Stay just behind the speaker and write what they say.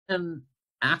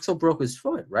Axel broke his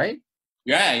foot, right?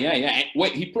 Yeah. And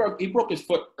wait, he broke his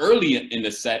foot early in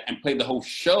the set and played the whole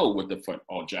show with the foot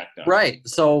all jacked up. Right.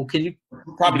 So can you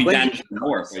probably damaged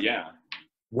more? But yeah.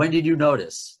 When did you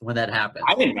notice when that happened?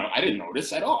 I didn't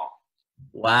notice at all.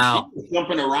 Wow. He was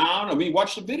jumping around. I mean,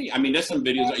 watch the video. I mean, there's some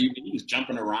videos that he was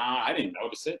jumping around. I didn't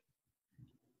notice it.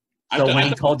 So when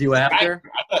he told you after?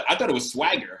 I thought it was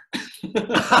swagger.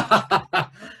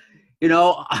 You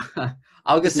know,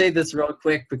 I'll just say this real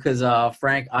quick because,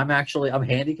 Frank, I'm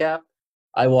handicapped.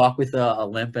 I walk with a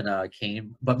limp and a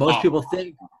cane. But most people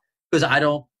think, because I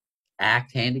don't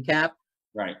act handicapped,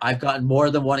 right? I've gotten more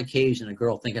than one occasion a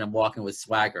girl thinking I'm walking with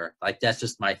swagger. Like, that's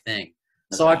just my thing.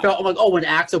 So I felt, I'm like, oh, when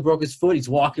Axel broke his foot, he's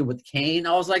walking with cane.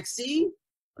 I was like, see?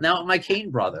 Now I'm my cane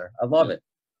brother. I love it.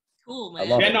 Cool, man.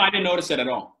 No, I didn't notice it at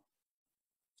all.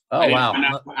 Oh,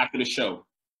 wow. After the show.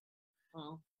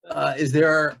 Is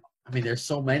there, I mean, there's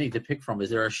so many to pick from. Is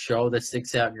there a show that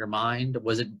sticks out in your mind?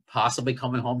 Was it possibly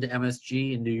coming home to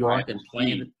MSG in New York and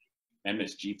playing it?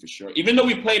 MSG for sure. Even though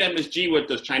we played MSG with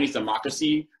the Chinese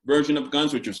Democracy version of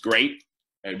Guns, which was great.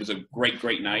 It was a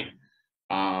great night.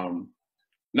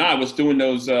 No, I was doing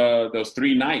those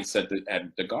 3 nights at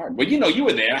the Garden. Well, you know, you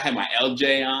were there. I had my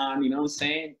LJ on. You know what I'm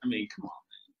saying? I mean, come on,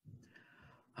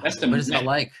 man. That's what is it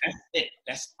like?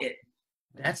 That's it.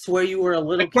 That's where you were a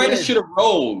little kid. The credits should have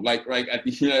rolled. Like at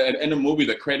the end of the movie,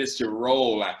 the credits should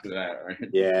roll after that, right?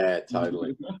 Yeah,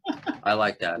 totally. I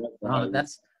like that. No,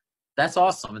 that's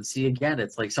awesome. And see, again,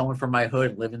 it's like someone from my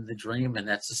hood living the dream, and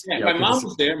that's just. Yeah, my mom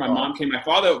was there. My mom came. My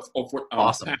father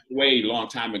awesome. passed away a long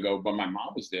time ago, but my mom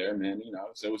was there, man. You know,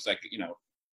 so it was like, you know,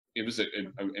 it was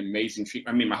an amazing treat.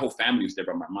 I mean, my whole family was there,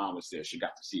 but my mom was there. She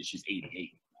got to see it. She's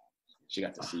 88. She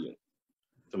got to see it.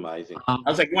 It's amazing. I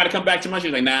was like, you want to come back to She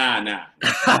was like, nah.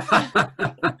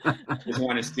 Just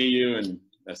want to see you, and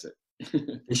that's it.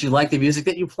 Does she like the music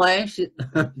that you play?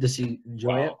 Does she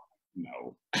enjoy it?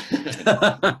 No.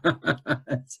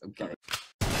 It's okay.